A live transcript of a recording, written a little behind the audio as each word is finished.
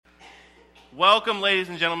Welcome, ladies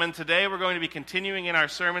and gentlemen. Today we're going to be continuing in our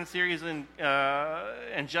sermon series in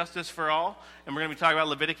Justice for All, and we're going to be talking about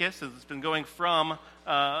Leviticus. It's been going from,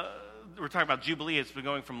 we're talking about Jubilee, it's been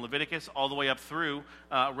going from Leviticus all the way up through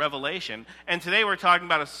Revelation. And today we're talking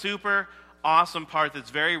about a super awesome part that's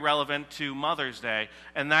very relevant to Mother's Day,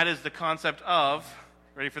 and that is the concept of,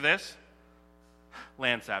 ready for this?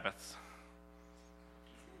 Land Sabbaths.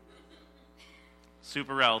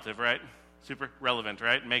 Super relative, right? Super relevant,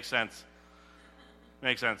 right? Makes sense.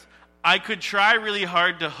 Makes sense. I could try really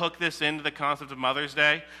hard to hook this into the concept of Mother's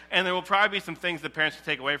Day, and there will probably be some things that parents can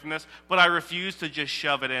take away from this, but I refuse to just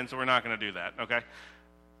shove it in, so we're not going to do that, okay?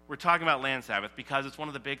 We're talking about Land Sabbath because it's one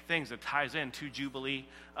of the big things that ties into Jubilee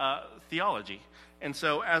theology. And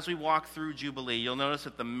so as we walk through Jubilee, you'll notice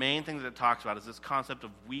that the main thing that it talks about is this concept of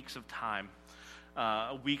weeks of time,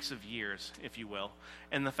 weeks of years, if you will,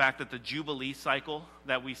 and the fact that the Jubilee cycle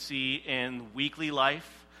that we see in weekly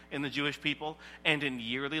life in the Jewish people and in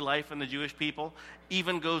yearly life in the Jewish people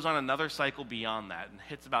even goes on another cycle beyond that and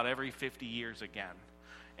hits about every 50 years again.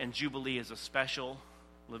 And Jubilee is a special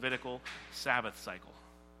Levitical Sabbath cycle.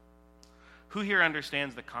 Who here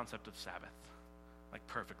understands the concept of Sabbath? Like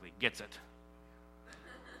perfectly, gets it.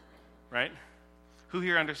 Right? Who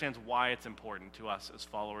here understands why it's important to us as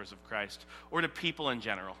followers of Christ or to people in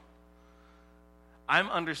general? I'm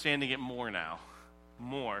understanding it more now,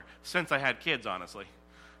 since I had kids, honestly,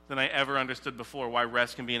 than I ever understood before why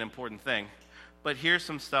rest can be an important thing. But here's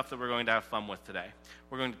some stuff that we're going to have fun with today.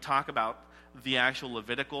 We're going to talk about the actual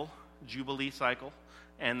Levitical Jubilee cycle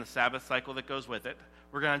and the Sabbath cycle that goes with it.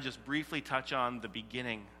 We're going to just briefly touch on the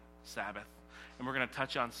beginning Sabbath. And we're going to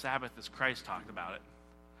touch on Sabbath as Christ talked about it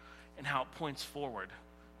and how it points forward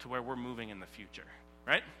to where we're moving in the future.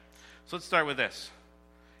 Right? So let's start with this.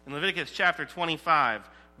 In Leviticus chapter 25,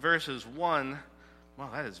 verses 1, well,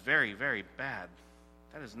 that is very, very bad.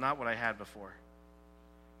 That is not what I had before.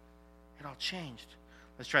 It all changed.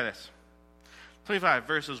 Let's try this. 25,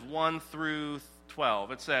 verses 1 through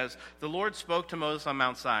 12. It says, "The Lord spoke to Moses on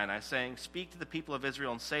Mount Sinai, saying, 'Speak to the people of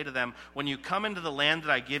Israel and say to them, when you come into the land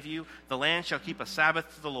that I give you, the land shall keep a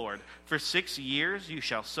Sabbath to the Lord. For 6 years you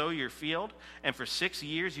shall sow your field, and for 6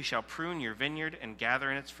 years you shall prune your vineyard and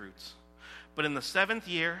gather in its fruits. But in the 7th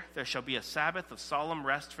year there shall be a Sabbath of solemn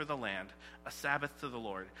rest for the land, a Sabbath to the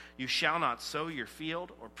Lord. You shall not sow your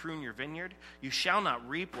field or prune your vineyard. You shall not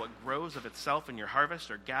reap what grows of itself in your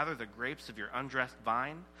harvest or gather the grapes of your undressed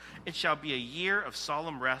vine. It shall be a year of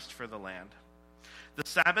solemn rest for the land. The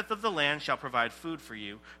Sabbath of the land shall provide food for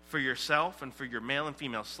you, for yourself and for your male and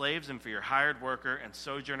female slaves and for your hired worker and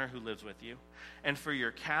sojourner who lives with you, and for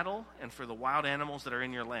your cattle and for the wild animals that are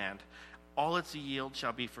in your land. All its yield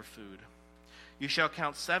shall be for food. You shall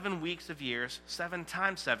count 7 weeks of years, 7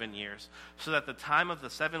 times 7 years, so that the time of the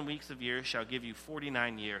 7 weeks of years shall give you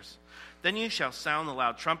 49 years. Then you shall sound the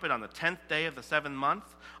loud trumpet on the 10th day of the 7th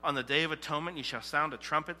month. On the day of atonement you shall sound a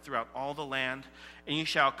trumpet throughout all the land. And you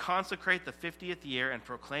shall consecrate the 50th year and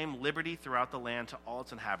proclaim liberty throughout the land to all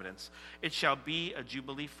its inhabitants. It shall be a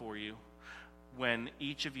jubilee for you, when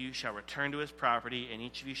each of you shall return to his property, and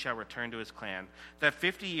each of you shall return to his clan. That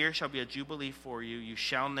 50 years shall be a jubilee for you. You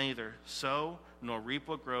shall neither sow nor reap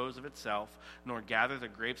what grows of itself, nor gather the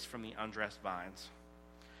grapes from the undressed vines.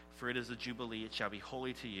 For it is a jubilee, it shall be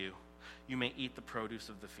holy to you. You may eat the produce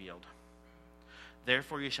of the field.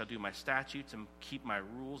 Therefore you shall do my statutes and keep my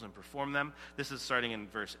rules and perform them.'" This is starting in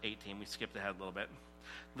verse 18. We skipped ahead a little bit.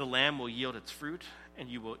 "The land will yield its fruit, and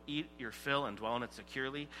you will eat your fill and dwell in it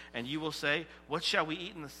securely. And you will say, 'What shall we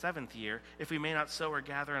eat in the 7th year, if we may not sow or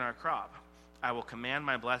gather in our crop?' I will command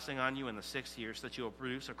my blessing on you in the 6th year, so that you will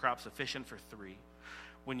produce a crop sufficient for 3.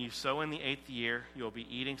 When you sow in the 8th year, you will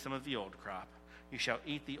be eating some of the old crop. You shall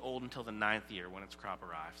eat the old until the 9th year, when its crop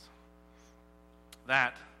arrives."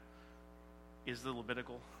 That is the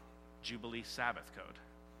Levitical Jubilee Sabbath code.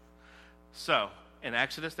 So, in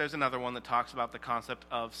Exodus, there's another one that talks about the concept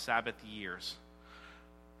of Sabbath years.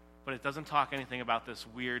 But it doesn't talk anything about this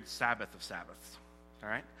weird Sabbath of Sabbaths. All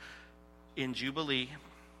right? In Jubilee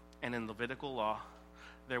and in Levitical law,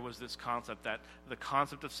 there was this concept that the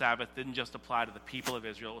concept of Sabbath didn't just apply to the people of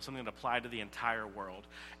Israel. It was something that applied to the entire world.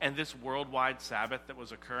 And this worldwide Sabbath that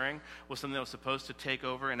was occurring was something that was supposed to take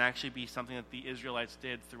over and actually be something that the Israelites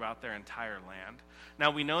did throughout their entire land.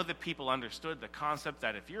 Now, we know that people understood the concept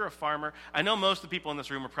that if you're a farmer, I know most of the people in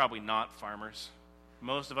this room are probably not farmers.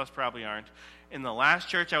 Most of us probably aren't. In the last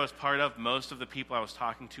church I was part of, most of the people I was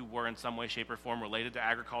talking to were in some way, shape, or form related to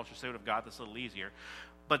agriculture, so it would have got this a little easier.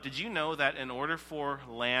 But did you know that in order for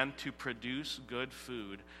land to produce good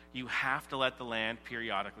food, you have to let the land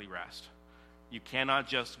periodically rest? You cannot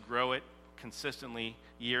just grow it consistently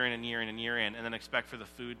year in and year in and year in, and then expect for the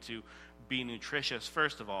food to be nutritious,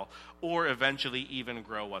 first of all, or eventually even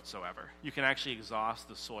grow whatsoever. You can actually exhaust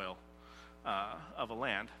the soil of a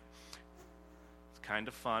land. It's kind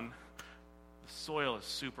of fun. The soil is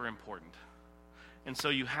super important. And so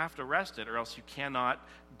you have to rest it, or else you cannot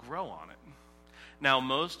grow on it. Now,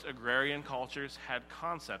 most agrarian cultures had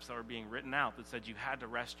concepts that were being written out that said you had to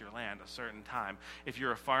rest your land a certain time. If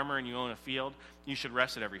you're a farmer and you own a field, you should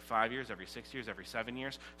rest it every 5 years, every 6 years, every 7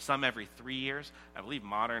 years, some every 3 years. I believe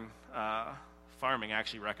modern farming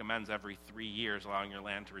actually recommends every 3 years allowing your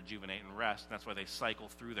land to rejuvenate and rest. And that's why they cycle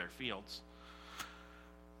through their fields.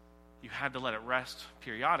 You had to let it rest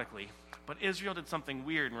periodically. But Israel did something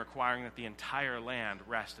weird in requiring that the entire land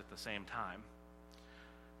rest at the same time.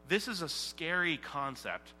 This is a scary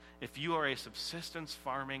concept if you are a subsistence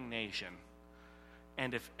farming nation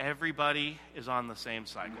and if everybody is on the same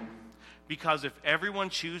cycle. Because if everyone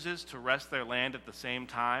chooses to rest their land at the same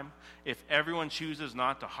time, if everyone chooses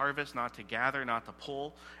not to harvest, not to gather, not to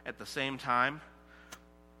pull at the same time,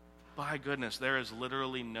 by goodness, there is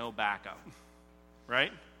literally no backup,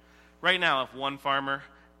 right? Right now, if one farmer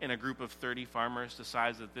in a group of 30 farmers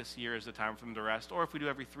decides that this year is the time for them to rest, or if we do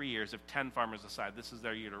every 3 years, if 10 farmers decide this is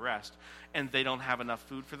their year to rest, and they don't have enough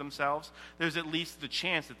food for themselves, there's at least the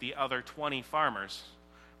chance that the other 20 farmers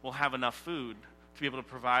will have enough food to be able to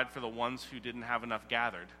provide for the ones who didn't have enough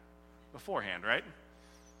gathered beforehand, right?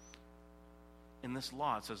 In this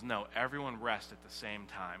law, it says, no, everyone rest at the same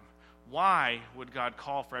time. Why would God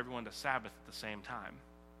call for everyone to Sabbath at the same time?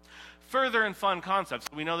 Further and fun concepts.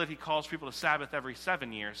 We know that he calls people to Sabbath every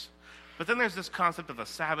 7 years. But then there's this concept of a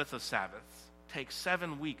Sabbath of Sabbaths. Take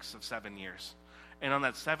 7 weeks of 7 years. And on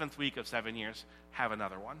that 7th week of 7 years, have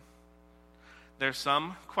another one. There's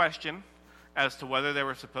some question as to whether there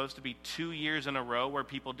were supposed to be 2 years in a row where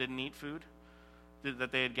people didn't eat food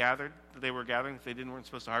that they had gathered, that they were gathering, if they weren't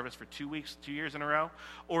supposed to harvest for 2 weeks, 2 years in a row,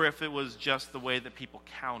 or if it was just the way that people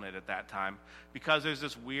counted at that time. Because there's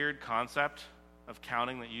this weird concept of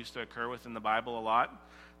counting that used to occur within the Bible a lot,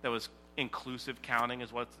 that was inclusive counting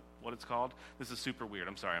is what it's called. This is super weird.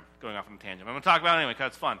 I'm sorry, I'm going off on a tangent. I'm going to talk about it anyway because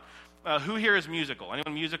it's fun. Who here is musical?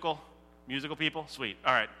 Anyone musical? Musical people? Sweet.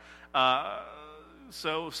 All right.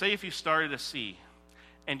 So say if you started a C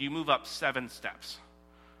and you move up 7 steps,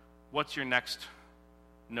 what's your next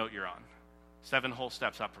note you're on? 7 whole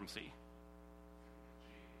steps up from C.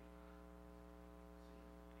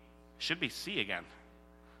 Should be C again.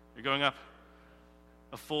 You're going up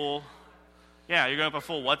a full, you're going up a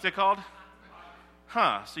full, what's it called?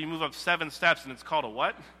 So you move up 7 steps and it's called a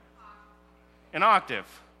what? An octave.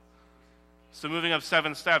 So moving up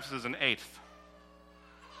 7 steps is an eighth.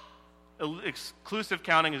 Exclusive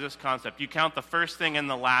counting is this concept. You count the first thing and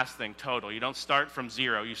the last thing total. You don't start from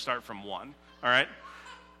 0, you start from 1. All right?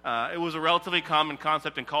 It was a relatively common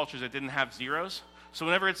concept in cultures that didn't have zeros. So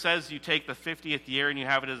whenever it says you take the 50th year and you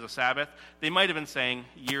have it as a Sabbath, they might have been saying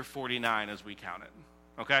year 49 as we count it.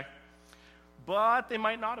 Okay? But they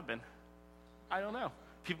might not have been. I don't know.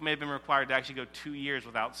 People may have been required to actually go 2 years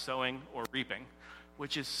without sowing or reaping,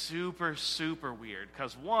 which is super, super weird.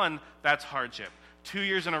 Because 1, that's hardship. 2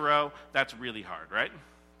 years in a row, that's really hard, right?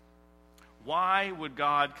 Why would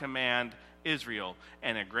God command Israel,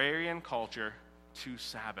 an agrarian culture, to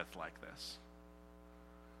Sabbath like this?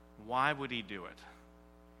 Why would he do it?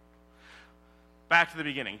 Back to the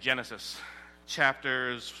beginning, Genesis,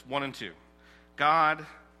 chapters 1 and 2. God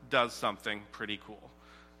does something pretty cool.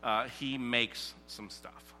 He makes some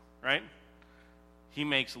stuff, right? He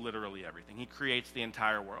makes literally everything. He creates the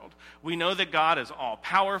entire world. We know that God is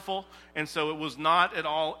all-powerful, and so it was not at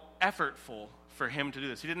all effortful for him to do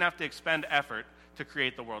this. He didn't have to expend effort to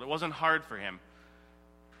create the world. It wasn't hard for him.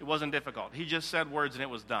 It wasn't difficult. He just said words and it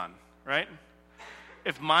was done, right?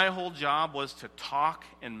 If my whole job was to talk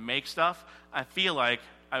and make stuff, I feel like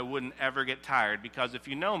I wouldn't ever get tired because if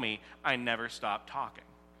you know me, I never stop talking,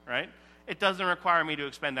 right? It doesn't require me to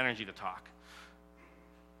expend energy to talk.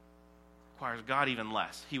 It requires God even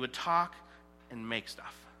less. He would talk and make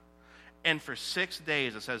stuff. And for 6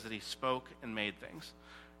 days, it says that he spoke and made things.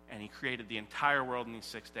 And he created the entire world in these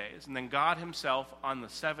 6 days. And then God himself, on the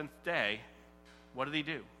 7th day, what did he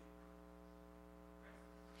do?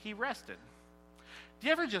 He rested. Do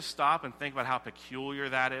you ever just stop and think about how peculiar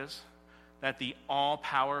that is? That the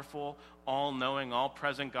all-powerful, all-knowing,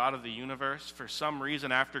 all-present God of the universe, for some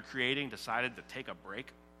reason after creating, decided to take a break?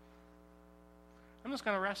 I'm just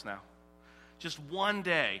going to rest now. Just one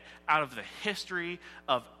day out of the history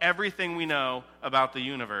of everything we know about the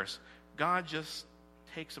universe, God just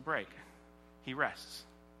takes a break. He rests.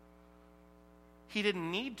 He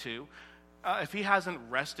didn't need to. If he hasn't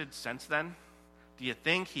rested since then, do you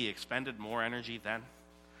think he expended more energy then?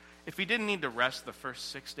 If he didn't need to rest the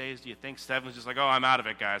first 6 days, do you think 7 was just like, oh, I'm out of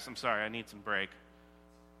it, guys. I'm sorry, I need some break?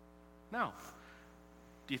 No.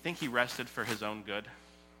 Do you think he rested for his own good?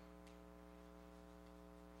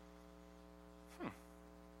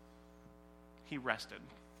 He rested.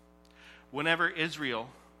 Whenever Israel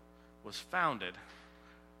was founded,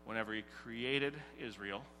 whenever he created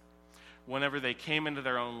Israel, whenever they came into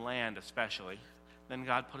their own land especially, then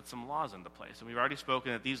God put some laws into place. And we've already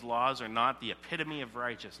spoken that these laws are not the epitome of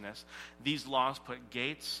righteousness. These laws put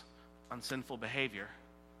gates on sinful behavior,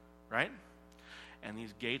 right? And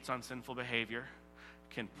these gates on sinful behavior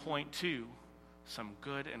can point to some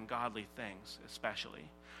good and godly things, especially.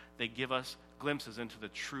 They give us glimpses into the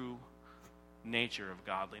true nature of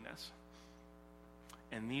godliness.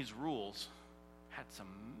 And these rules had some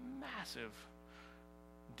massive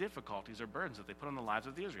difficulties or burdens that they put on the lives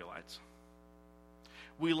of the Israelites.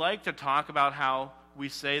 We like to talk about how we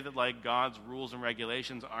say that like God's rules and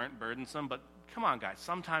regulations aren't burdensome, but come on, guys,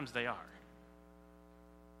 sometimes they are.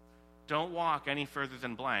 Don't walk any further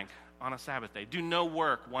than blank on a Sabbath day. Do no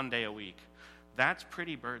work 1 day a week. That's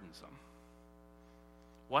pretty burdensome.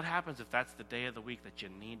 What happens if that's the day of the week that you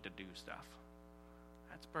need to do stuff?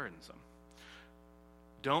 That's burdensome.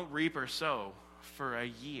 Don't reap or sow for a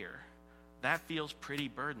year. That feels pretty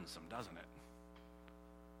burdensome, doesn't it?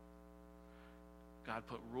 God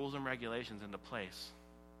put rules and regulations into place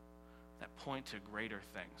that point to greater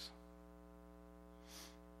things.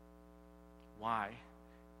 Why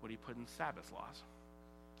would he put in Sabbath laws?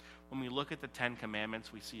 When we look at the 10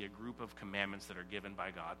 Commandments, we see a group of commandments that are given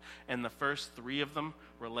by God. And the first 3 of them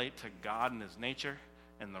relate to God and his nature,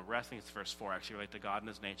 and the rest, I think it's the first 4 actually, relate to God and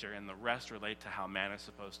his nature, and the rest relate to how man is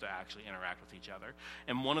supposed to actually interact with each other.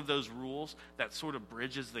 And one of those rules that sort of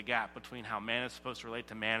bridges the gap between how man is supposed to relate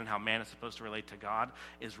to man and how man is supposed to relate to God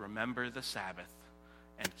is remember the Sabbath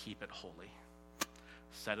and keep it holy.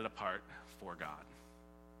 Set it apart for God.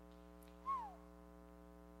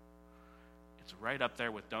 It's right up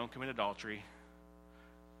there with don't commit adultery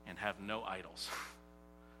and have no idols.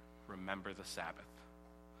 Remember the Sabbath.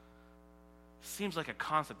 Seems like a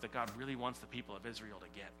concept that God really wants the people of Israel to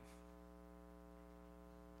get.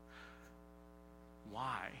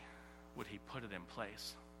 Why would he put it in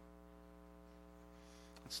place?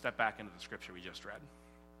 Let's step back into the scripture we just read.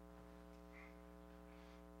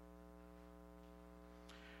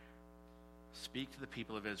 Speak to the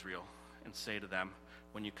people of Israel and say to them,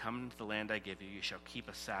 when you come into the land I give you, you shall keep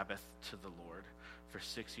a Sabbath to the Lord. For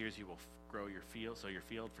 6 years you will grow your field, sow your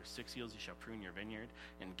field. For 6 years you shall prune your vineyard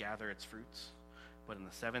and gather its fruits. But in the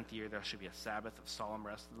 7th year there shall be a Sabbath of solemn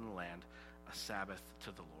rest in the land, a Sabbath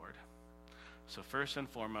to the Lord. So first and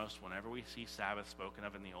foremost, whenever we see Sabbath spoken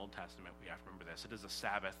of in the Old Testament, we have to remember this. It is a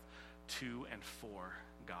Sabbath to and for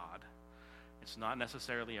God. It's not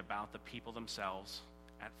necessarily about the people themselves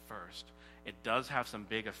at first. It does have some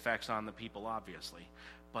big effects on the people, obviously,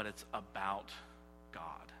 but it's about God.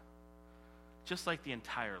 Just like the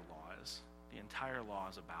entire law is. The entire law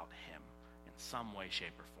is about him in some way,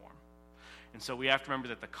 shape, or form. And so we have to remember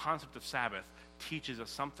that the concept of Sabbath teaches us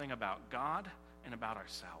something about God and about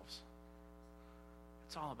ourselves.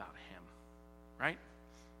 It's all about him, right?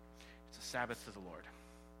 It's a Sabbath to the Lord.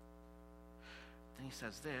 Then he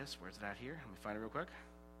says this. Where's it at here? Let me find it real quick.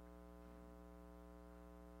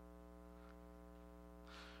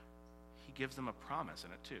 He gives them a promise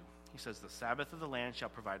in it too. He says, the Sabbath of the land shall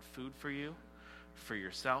provide food for you, for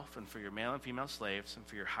yourself, and for your male and female slaves, and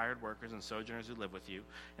for your hired workers and sojourners who live with you,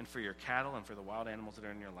 and for your cattle and for the wild animals that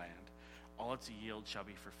are in your land. All its yield shall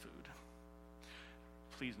be for food.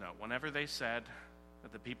 Please note, whenever they said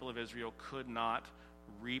that the people of Israel could not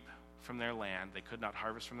reap from their land, they could not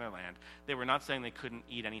harvest from their land, they were not saying they couldn't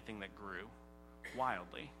eat anything that grew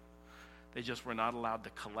wildly. They just were not allowed to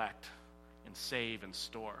collect and save and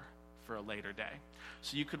store for a later day.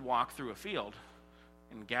 So you could walk through a field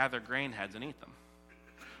and gather grain heads and eat them.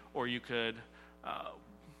 Or you could,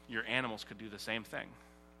 your animals could do the same thing.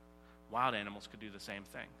 Wild animals could do the same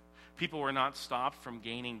thing. People were not stopped from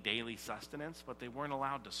gaining daily sustenance, but they weren't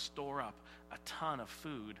allowed to store up a ton of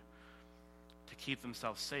food to keep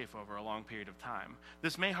themselves safe over a long period of time.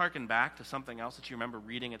 This may harken back to something else that you remember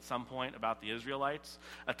reading at some point about the Israelites,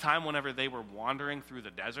 a time whenever they were wandering through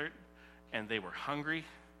the desert and they were hungry,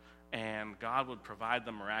 and God would provide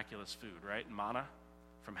them miraculous food, right? Manna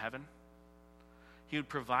from heaven. He would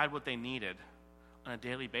provide what they needed on a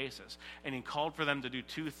daily basis. And he called for them to do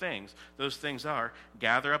 2 things. Those things are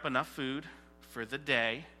gather up enough food for the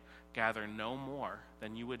day, gather no more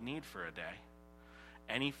than you would need for a day.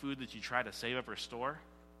 Any food that you try to save up or store,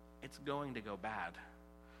 it's going to go bad.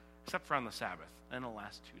 Except for on the Sabbath, and it'll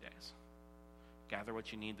last 2 days. gather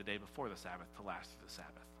what you need the day before the Sabbath to last through the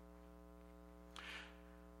Sabbath.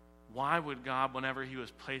 Why would God, whenever he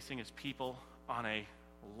was placing his people on a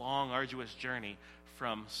long, arduous journey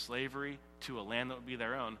from slavery to a land that would be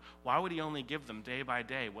their own, why would he only give them day by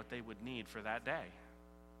day what they would need for that day?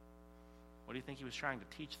 What do you think he was trying to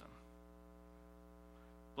teach them?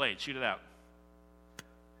 Blade, shoot it out.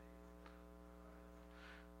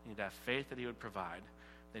 You need to have faith that he would provide.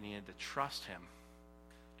 Then you need to trust him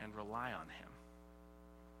and rely on him.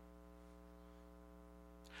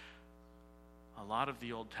 A lot of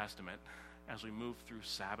the Old Testament, as we move through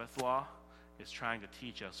Sabbath law, is trying to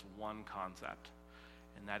teach us one concept,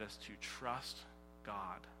 and that is to trust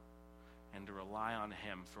God and to rely on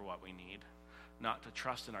him for what we need. Not to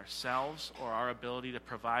trust in ourselves or our ability to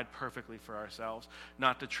provide perfectly for ourselves,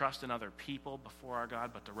 not to trust in other people before our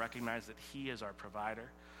God, but to recognize that he is our provider,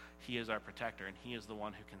 he is our protector, and he is the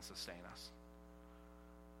one who can sustain us.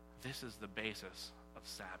 This is the basis of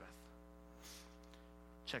Sabbath.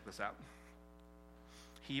 Check this out.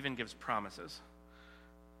 He even gives promises.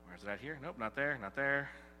 Where's it at here? Nope, not there, not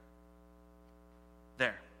there.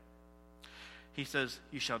 There. He says,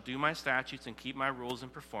 you shall do my statutes and keep my rules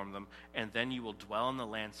and perform them, and then you will dwell in the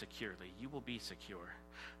land securely. You will be secure.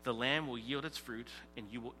 The land will yield its fruit, and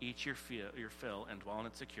you will eat your fill and dwell in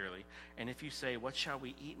it securely. And if you say, what shall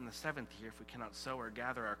we eat in the 7th year if we cannot sow or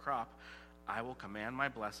gather our crop? I will command my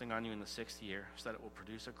blessing on you in the 6th year, so that it will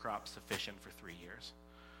produce a crop sufficient for 3 years.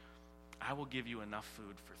 I will give you enough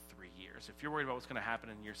food for 3 years. If you're worried about what's going to happen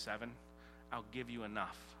in year 7, I'll give you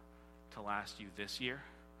enough to last you this year,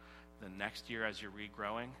 the next year as you're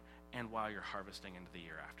regrowing, and while you're harvesting into the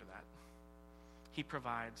year after that. He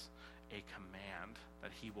provides a command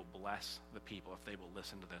that he will bless the people if they will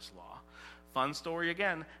listen to this law. Fun story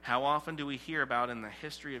again. How often do we hear about in the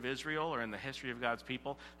history of Israel or in the history of God's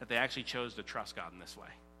people that they actually chose to trust God in this way?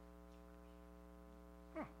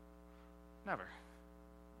 Never.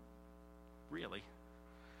 Really.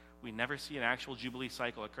 We never see an actual Jubilee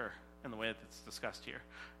cycle occur in the way that it's discussed here.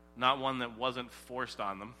 Not one that wasn't forced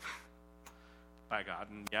on them by God.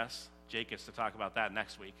 And yes, Jake gets to talk about that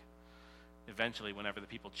next week. Eventually, whenever the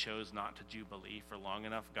people chose not to Jubilee for long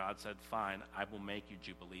enough, God said, fine, I will make you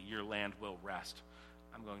Jubilee. Your land will rest.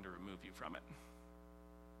 I'm going to remove you from it.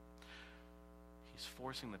 He's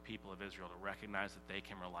forcing the people of Israel to recognize that they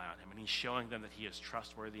can rely on him. And he's showing them that he is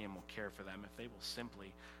trustworthy and will care for them if they will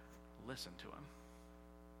simply listen to him.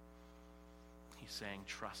 He's saying,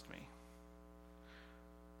 trust me.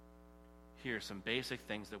 Here are some basic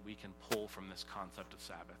things that we can pull from this concept of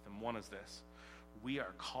Sabbath. And one is this. We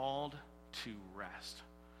are called to rest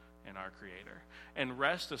in our Creator. And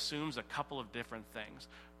rest assumes a couple of different things.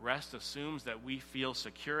 Rest assumes that we feel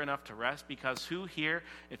secure enough to rest, because who here,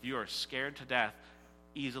 if you are scared to death,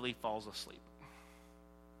 easily falls asleep?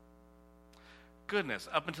 Goodness,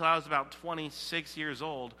 up until I was about 26 years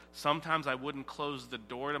old, sometimes I wouldn't close the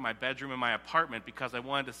door to my bedroom in my apartment because I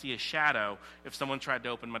wanted to see a shadow if someone tried to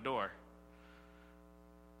open my door.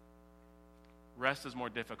 Rest is more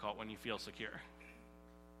difficult when you feel secure,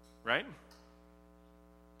 right?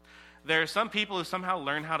 There are some people who somehow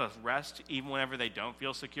learn how to rest even whenever they don't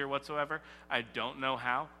feel secure whatsoever. I don't know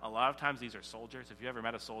how. A lot of times these are soldiers. If you ever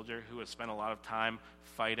met a soldier who has spent a lot of time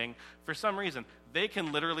fighting, for some reason, they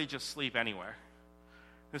can literally just sleep anywhere.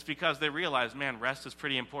 It's because they realize, man, rest is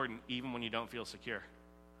pretty important even when you don't feel secure.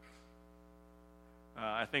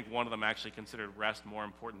 I think one of them actually considered rest more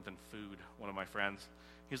important than food, one of my friends.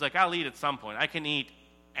 He's like, I'll eat at some point. I can eat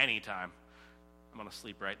anytime. I'm going to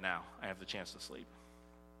sleep right now. I have the chance to sleep.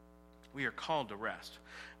 We are called to rest.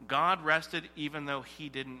 God rested even though he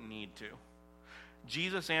didn't need to.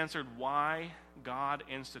 Jesus answered why God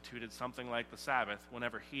instituted something like the Sabbath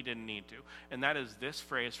whenever he didn't need to. And that is this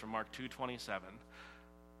phrase from Mark 2:27.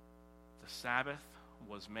 The Sabbath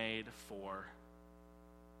was made for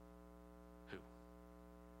who?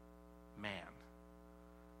 Man.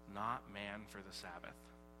 Not man for the Sabbath.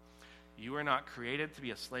 You are not created to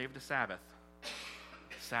be a slave to Sabbath.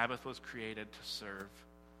 Sabbath was created to serve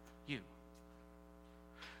you.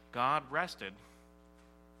 God rested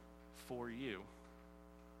for you.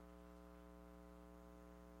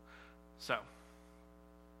 So,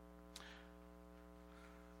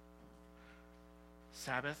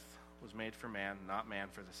 Sabbath was made for man, not man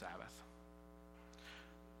for the Sabbath.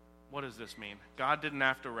 What does this mean? God didn't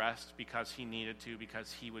have to rest because he needed to,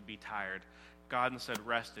 because he would be tired. God instead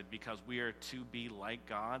rested because we are to be like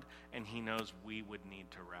God, and he knows we would need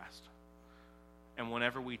to rest. And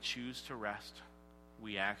whenever we choose to rest,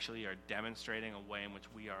 we actually are demonstrating a way in which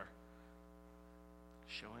we are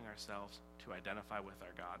showing ourselves to identify with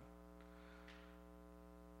our God.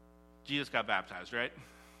 Jesus got baptized, right?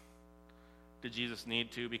 Did Jesus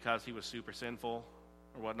need to because he was super sinful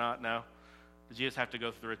or whatnot? No. Did Jesus have to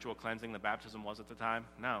go through the ritual cleansing that baptism was at the time?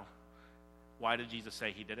 No. Why did Jesus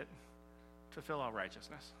say he did it? To fulfill all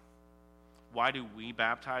righteousness. Why do we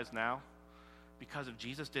baptize now? Because if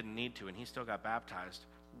Jesus didn't need to and he still got baptized,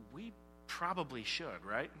 we probably should,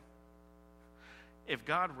 right? If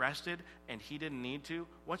God rested and he didn't need to,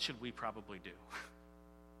 what should we probably do?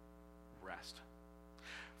 Rest.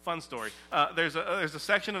 Fun story. There's a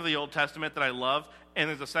section of the Old Testament that I love, and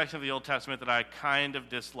there's a section of the Old Testament that I kind of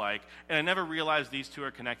dislike, and I never realized these two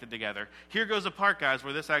are connected together. Here goes a part, guys,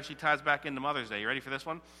 where this actually ties back into Mother's Day. You ready for this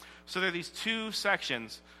one? So there are these two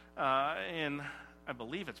sections in, I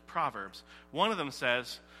believe it's Proverbs. One of them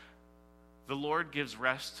says, the Lord gives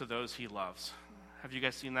rest to those he loves. Have you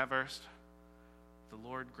guys seen that verse? The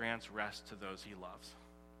Lord grants rest to those he loves.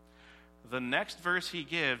 The next verse he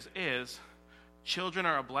gives is, children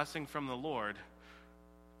are a blessing from the Lord.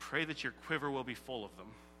 Pray that your quiver will be full of them.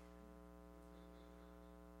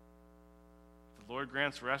 The Lord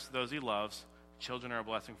grants rest to those he loves. Children are a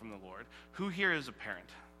blessing from the Lord. Who here is a parent?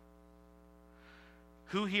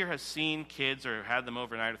 Who here has seen kids or had them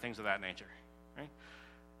overnight or things of that nature? Right?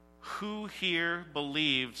 Who here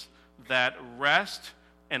believes that rest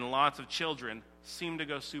and lots of children seem to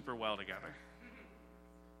go super well together?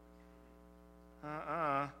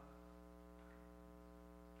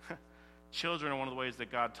 Children are one of the ways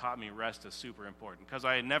that God taught me rest is super important, because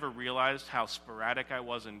I had never realized how sporadic I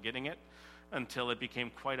was in getting it until it became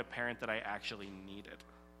quite apparent that I actually need it.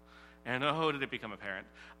 And oh, did it become apparent.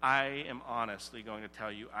 I am honestly going to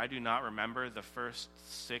tell you, I do not remember the first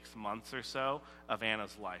 6 months or so of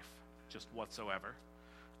Anna's life, just whatsoever.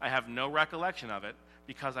 I have no recollection of it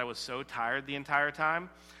because I was so tired the entire time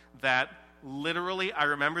that literally I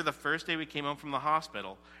remember the first day we came home from the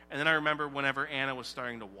hospital, and then I remember whenever Anna was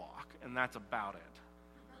starting to walk, and that's about it.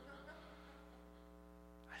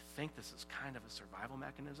 I think this is kind of a survival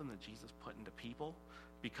mechanism that Jesus put into people,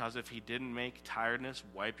 because if he didn't make tiredness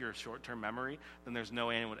wipe your short-term memory, then there's no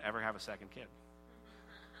way anyone would ever have a second kid.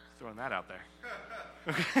 Throwing that out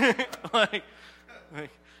there. like,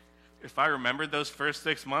 if I remembered those first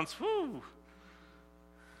 6 months, whoo,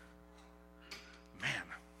 man.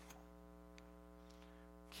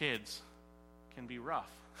 Kids can be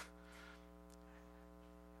rough.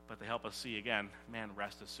 But they help us see again, man,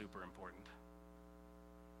 rest is super important.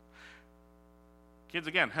 Kids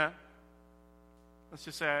again, Let's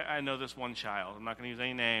just say I know this one child. I'm not going to use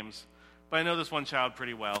any names, but I know this one child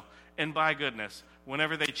pretty well. And by goodness,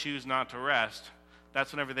 whenever they choose not to rest,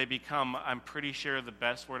 that's whenever they become, I'm pretty sure the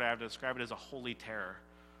best word I have to describe it is a holy terror.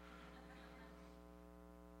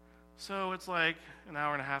 So it's like an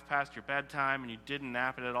hour and a half past your bedtime, and you didn't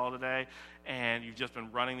nap it at all today, and you've just been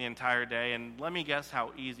running the entire day, and let me guess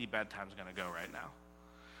how easy bedtime's going to go right now.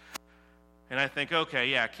 And I think, okay,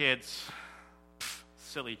 yeah, kids,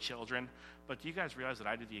 silly children, but do you guys realize that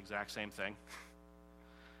I do the exact same thing?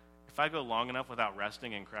 If I go long enough without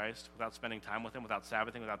resting in Christ, without spending time with him, without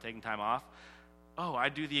Sabbathing, without taking time off, I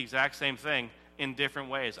do the exact same thing in different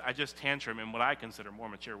ways. I just tantrum in what I consider more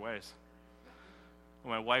mature ways.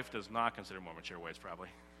 Well, my wife does not consider more mature ways, probably.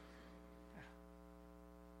 Yeah.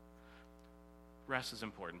 Rest is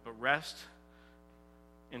important, but rest,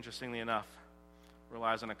 interestingly enough,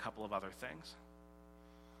 relies on a couple of other things.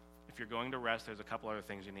 If you're going to rest, there's a couple other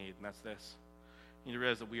things you need, and that's this. You need to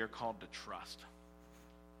realize that we are called to trust.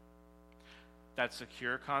 That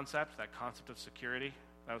secure concept, that concept of security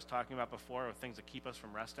that I was talking about before, of things that keep us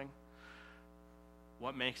from resting,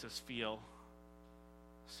 what makes us feel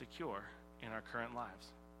secure in our current lives?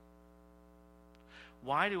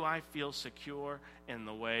 Why do I feel secure in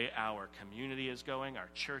the way our community is going, our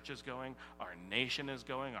church is going, our nation is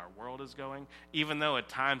going, our world is going, even though at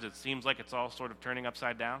times it seems like it's all sort of turning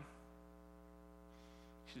upside down?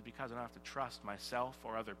 It's because I don't have to trust myself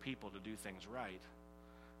or other people to do things right.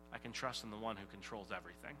 I can trust in the one who controls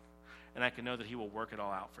everything, and I can know that he will work it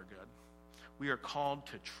all out for good. We are called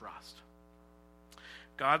to trust.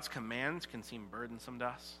 God's commands can seem burdensome to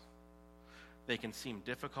us. They can seem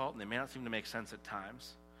difficult, and they may not seem to make sense at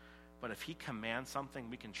times. But if he commands something,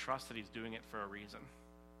 we can trust that he's doing it for a reason.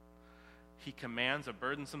 He commands a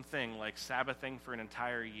burdensome thing like Sabbathing for an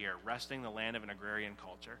entire year, resting the land of an agrarian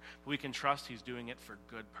culture. But we can trust he's doing it for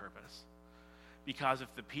good purpose. Because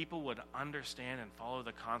if the people would understand and follow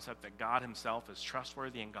the concept that God himself is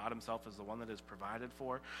trustworthy and God himself is the one that is provided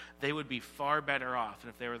for, they would be far better off than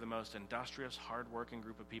if they were the most industrious, hardworking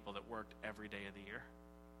group of people that worked every day of the year.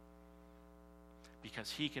 Because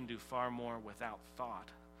he can do far more without thought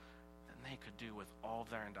than they could do with all of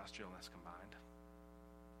their industrialness combined.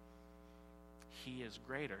 He is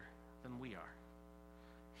greater than we are.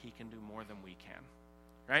 he can do more than we can,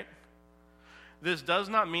 right? This does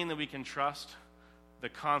not mean that we can trust the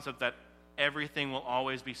concept that everything will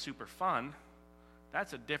always be super fun.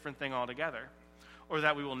 That's a different thing altogether. Or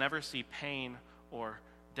that we will never see pain or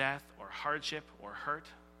death or hardship or hurt.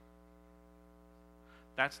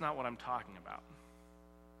 That's not what I'm talking about.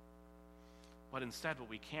 But instead, what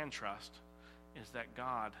we can trust is that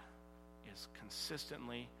God is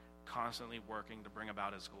consistently, constantly working to bring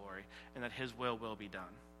about his glory, and that his will be done.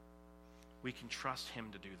 We can trust him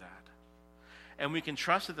to do that. And we can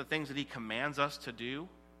trust that the things that he commands us to do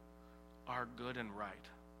are good and right,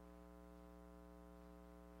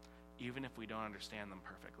 even if we don't understand them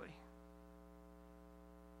perfectly.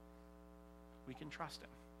 We can trust him.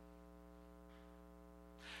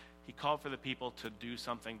 He called for the people to do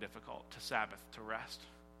something difficult, to Sabbath, to rest.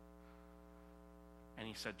 And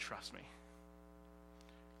he said, trust me.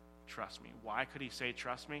 Trust me. Why could he say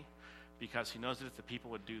trust me? Because he knows that if the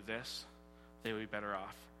people would do this, they would be better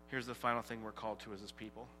off. Here's the final thing we're called to as his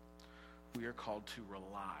people. We are called to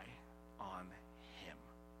rely on him.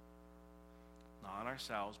 Not on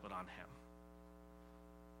ourselves, but on him.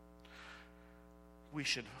 We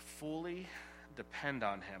should fully depend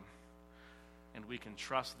on him. And we can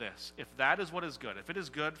trust this. If that is what is good, if it is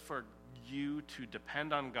good for you to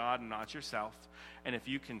depend on God and not yourself, and if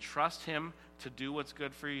you can trust him to do what's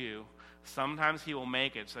good for you, sometimes he will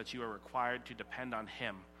make it so that you are required to depend on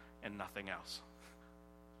him and nothing else.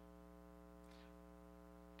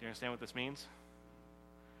 Do you understand what this means?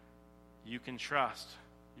 You can trust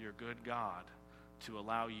your good God to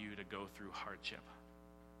allow you to go through hardship,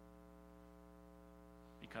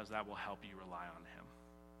 because that will help you rely on him.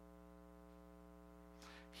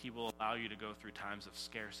 He will allow you to go through times of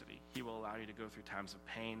scarcity. He will allow you to go through times of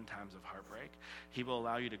pain, times of heartbreak. He will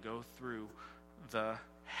allow you to go through the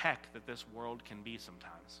heck that this world can be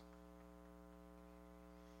sometimes.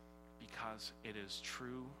 Because it is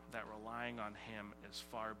true that relying on him is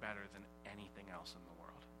far better than anything else in the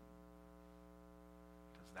world.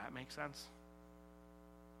 Does that make sense?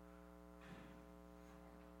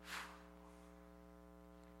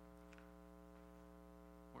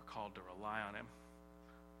 We're called to rely on him.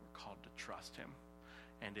 Called to trust him.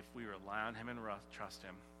 And if we rely on him and trust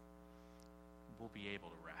him, we'll be able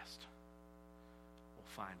to rest.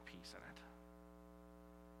 We'll find peace in it.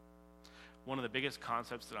 One of the biggest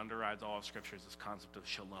concepts that underrides all of Scripture is this concept of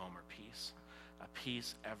shalom, or peace. A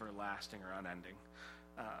peace everlasting or unending.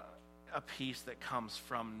 A peace that comes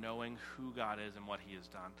from knowing who God is and what he has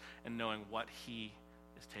done, and knowing what he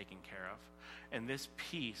is taking care of. And this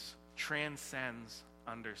peace transcends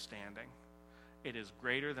understanding. It is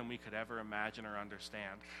greater than we could ever imagine or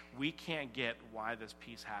understand. We can't get why this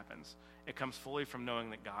peace happens. It comes fully from knowing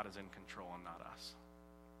that God is in control and not us.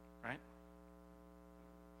 Right?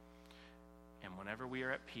 And whenever we are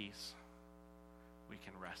at peace, we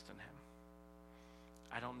can rest in him.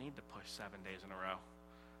 I don't need to push 7 days in a row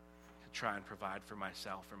to try and provide for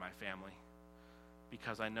myself or my family,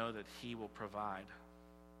 because I know that he will provide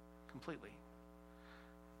completely.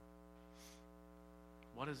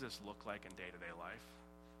 What does this look like in day-to-day life?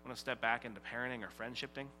 I want to step back into parenting or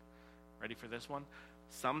friendshiping. Ready for this one?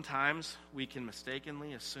 Sometimes we can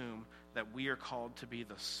mistakenly assume that we are called to be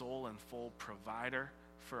the sole and full provider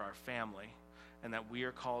for our family, and that we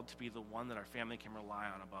are called to be the one that our family can rely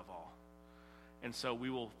on above all. And so we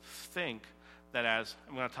will think that, as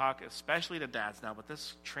I'm going to talk especially to dads now, but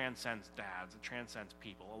this transcends dads, it transcends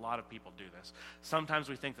people. A lot of people do this. Sometimes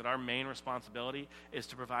we think that our main responsibility is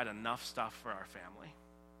to provide enough stuff for our family.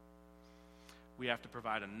 We have to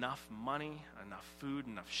provide enough money, enough food,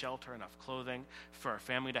 enough shelter, enough clothing for our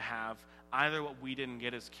family to have either what we didn't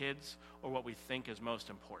get as kids or what we think is most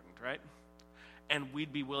important, right? And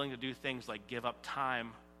we'd be willing to do things like give up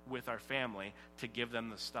time with our family to give them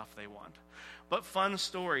the stuff they want. But fun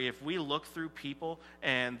story, if we look through people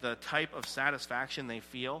and the type of satisfaction they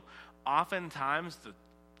feel, oftentimes the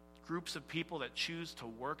groups of people that choose to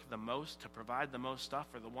work the most, to provide the most stuff,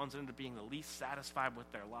 are the ones that end up being the least satisfied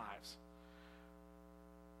with their lives.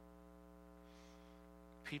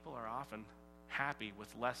 People are often happy with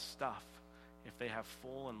less stuff if they have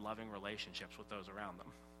full and loving relationships with those around them.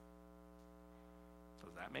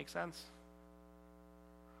 Does that make sense?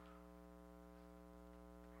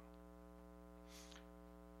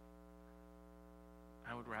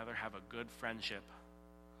 I would rather have a good friendship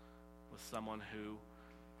with someone who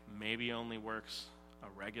maybe only works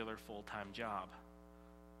a regular full-time job,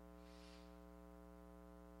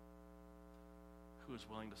 who is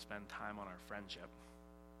willing to spend time on our friendship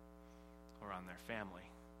or on their family,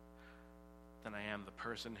 than I am the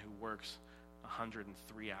person who works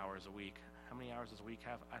 103 hours a week. How many hours does a week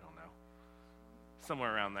have? I don't know.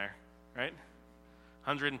 Somewhere around there, right?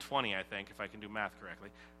 120, I think, if I can do math correctly.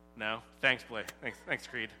 No? Thanks, Blake. Thanks,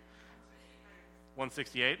 Creed.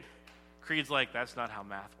 168? Creed's like, that's not how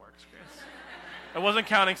math works, Chris. I wasn't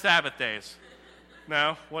counting Sabbath days.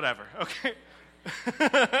 No? Whatever. Okay.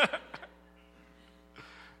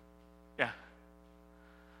 Yeah.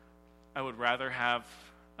 I would rather have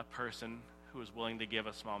a person who is willing to give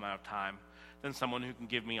a small amount of time than someone who can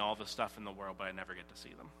give me all the stuff in the world, but I never get to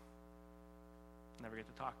see them. Never get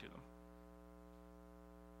to talk to them.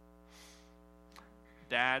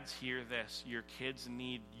 Dads, hear this. Your kids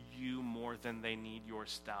need you more than they need your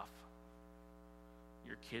stuff.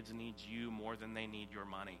 Your kids need you more than they need your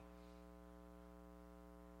money.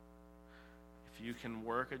 If you can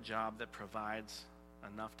work a job that provides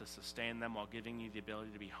enough to sustain them while giving you the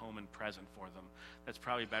ability to be home and present for them, that's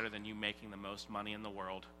probably better than you making the most money in the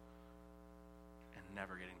world and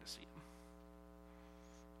never getting to see them.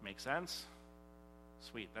 Make sense?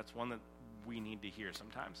 Sweet. That's one that we need to hear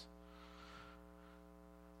sometimes.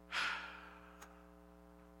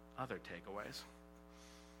 Other takeaways.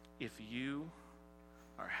 If you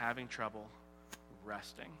are having trouble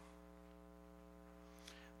resting,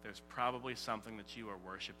 there's probably something that you are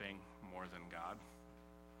worshiping more than God.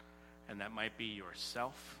 And that might be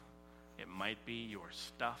yourself. It might be your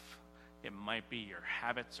stuff. It might be your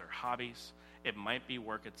habits or hobbies. It might be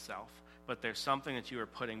work itself. But there's something that you are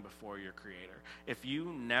putting before your Creator. If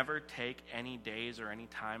you never take any days or any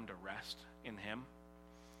time to rest in Him,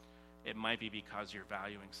 it might be because you're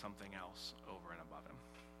valuing something else over and above Him.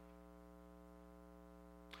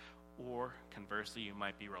 Or conversely, you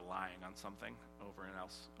might be relying on something over and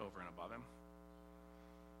above Him.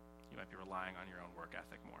 You might be relying on your own work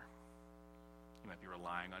ethic more. You might be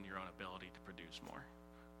relying on your own ability to produce more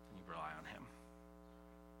than you rely on Him.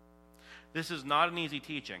 This is not an easy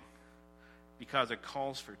teaching because it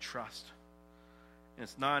calls for trust. And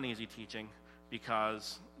it's not an easy teaching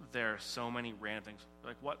because there are so many random things.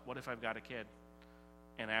 Like, what if I've got a kid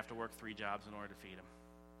and I have to work 3 jobs in order to feed him?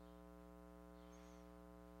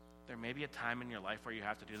 There may be a time in your life where you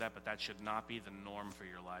have to do that, but that should not be the norm for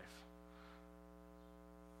your life.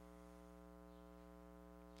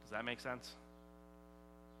 Does that make sense?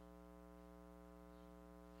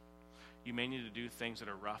 You may need to do things that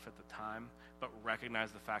are rough at the time, but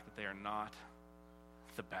recognize the fact that they are not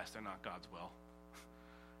the best. They're not God's will.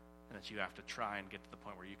 And that you have to try and get to the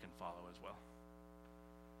point where you can follow His will.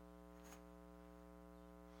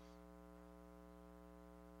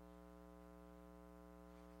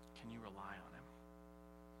 Can you rely on Him?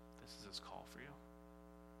 This is His call for you.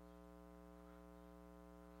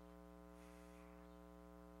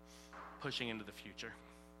 Pushing into the future.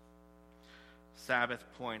 Sabbath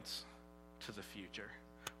points to the future,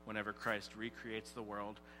 whenever Christ recreates the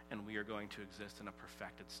world and we are going to exist in a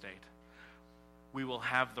perfected state. We will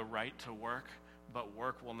have the right to work, but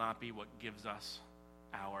work will not be what gives us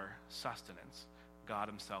our sustenance. God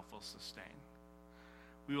Himself will sustain.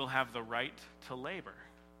 We will have the right to labor,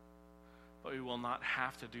 but we will not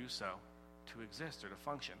have to do so to exist or to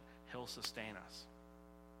function. He'll sustain us.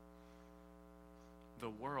 The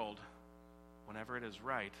world, whenever it is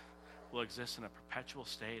right, will exist in a perpetual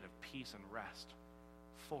state of peace and rest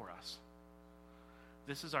for us.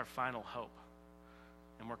 This is our final hope,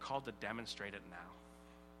 and we're called to demonstrate it now.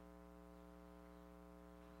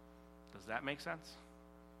 Does that make sense?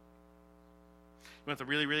 You want the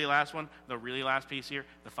really, really last one? The really last piece here?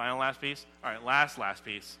 The final last piece? All right, last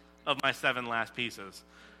piece of my 7 last pieces.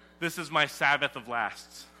 This is my Sabbath of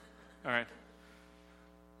lasts. All right.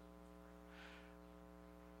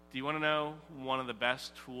 Do you want to know one of the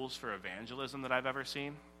best tools for evangelism that I've ever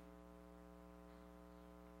seen?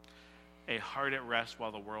 A heart at rest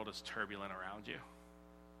while the world is turbulent around you.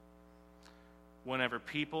 Whenever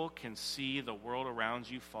people can see the world around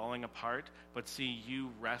you falling apart, but see you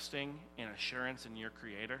resting in assurance in your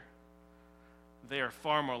Creator, they are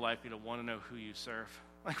far more likely to want to know who you serve.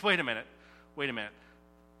 Like, wait a minute.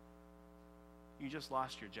 You just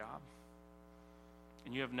lost your job,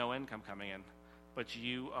 and you have no income coming in. But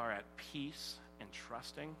you are at peace and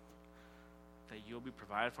trusting that you'll be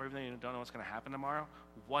provided for, even though you don't know what's going to happen tomorrow.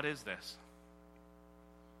 What is this?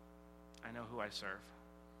 I know who I serve.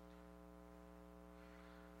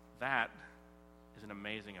 That is an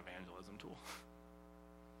amazing evangelism tool.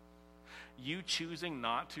 You choosing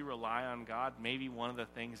not to rely on God may be one of the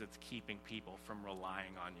things that's keeping people from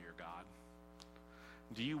relying on your God.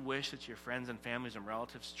 Do you wish that your friends and families and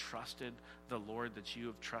relatives trusted the Lord that you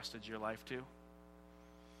have trusted your life to?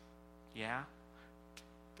 Yeah?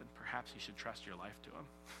 Then perhaps you should trust your life to Him.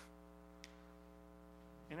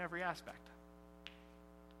 In every aspect.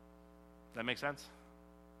 Does that make sense?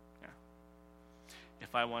 Yeah.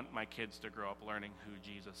 If I want my kids to grow up learning who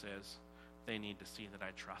Jesus is, they need to see that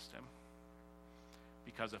I trust him.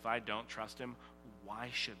 Because if I don't trust him, why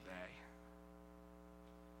should they?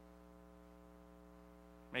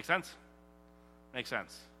 Make sense? Makes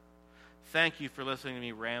sense. Thank you for listening to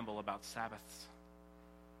me ramble about Sabbaths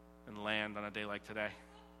and land on a day like today.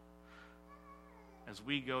 As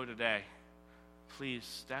we go today, please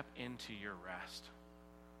step into your rest.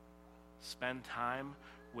 Spend time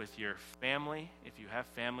with your family. If you have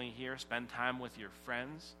family here, spend time with your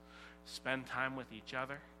friends. Spend time with each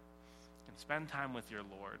other. And spend time with your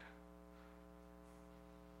Lord.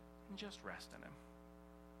 And just rest in him.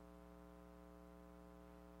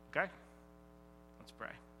 Okay? Let's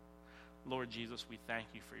pray. Lord Jesus, we thank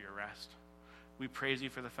you for your rest. We praise you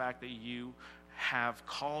for the fact that you have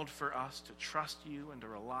called for us to trust you and to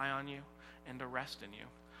rely on you and to rest in you.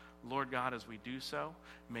 Lord God, as we do so,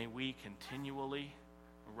 may we continually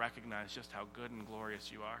recognize just how good and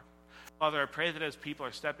glorious you are. Father, I pray that as people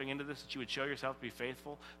are stepping into this, that you would show yourself to be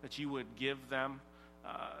faithful, that you would give them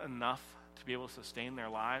enough to be able to sustain their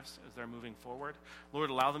lives as they're moving forward. Lord,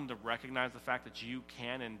 allow them to recognize the fact that you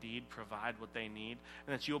can indeed provide what they need,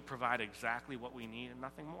 and that you'll provide exactly what we need and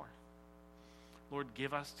nothing more. Lord,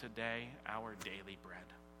 give us today our daily bread,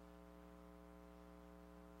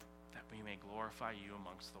 that we may glorify you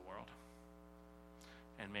amongst the world.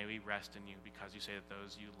 And may we rest in you, because you say that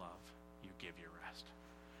those you love, you give your rest.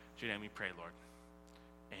 In your name we pray, Lord.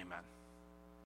 Amen.